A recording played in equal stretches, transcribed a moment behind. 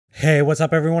Hey, what's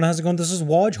up everyone? How's it going? This is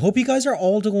Waj. Hope you guys are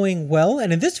all doing well.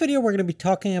 And in this video, we're going to be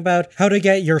talking about how to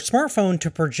get your smartphone to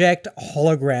project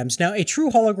holograms. Now, a true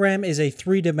hologram is a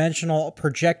three-dimensional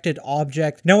projected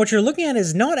object. Now, what you're looking at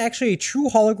is not actually a true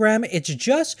hologram. It's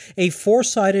just a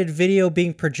four-sided video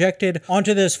being projected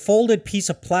onto this folded piece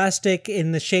of plastic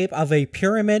in the shape of a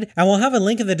pyramid. And we'll have a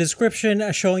link in the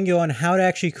description showing you on how to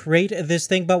actually create this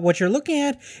thing. But what you're looking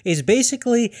at is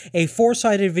basically a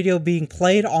four-sided video being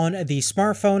played on the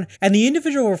smartphone. And the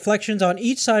individual reflections on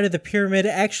each side of the pyramid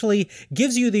actually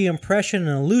gives you the impression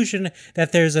and illusion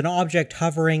that there's an object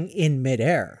hovering in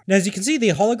midair. Now, as you can see,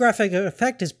 the holographic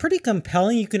effect is pretty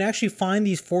compelling. You can actually find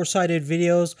these four-sided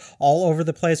videos all over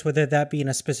the place, whether that be in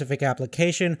a specific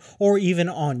application or even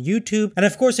on YouTube. And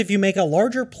of course, if you make a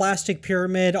larger plastic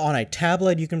pyramid on a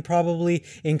tablet, you can probably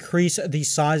increase the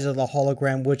size of the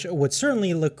hologram, which would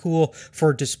certainly look cool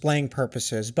for displaying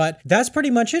purposes. But that's pretty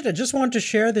much it. I just wanted to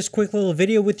share this quick little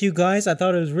video with you guys. I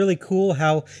thought it was really cool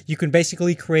how you can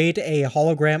basically create a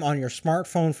hologram on your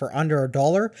smartphone for under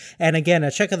 $1. And again,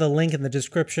 check out the link in the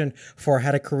description for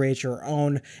how to create your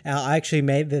own. I actually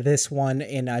made this one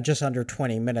in just under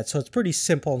 20 minutes, so it's pretty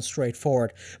simple and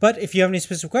straightforward. But if you have any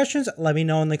specific questions, let me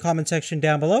know in the comment section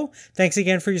down below. Thanks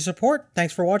again for your support.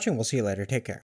 Thanks for watching. We'll see you later. Take care.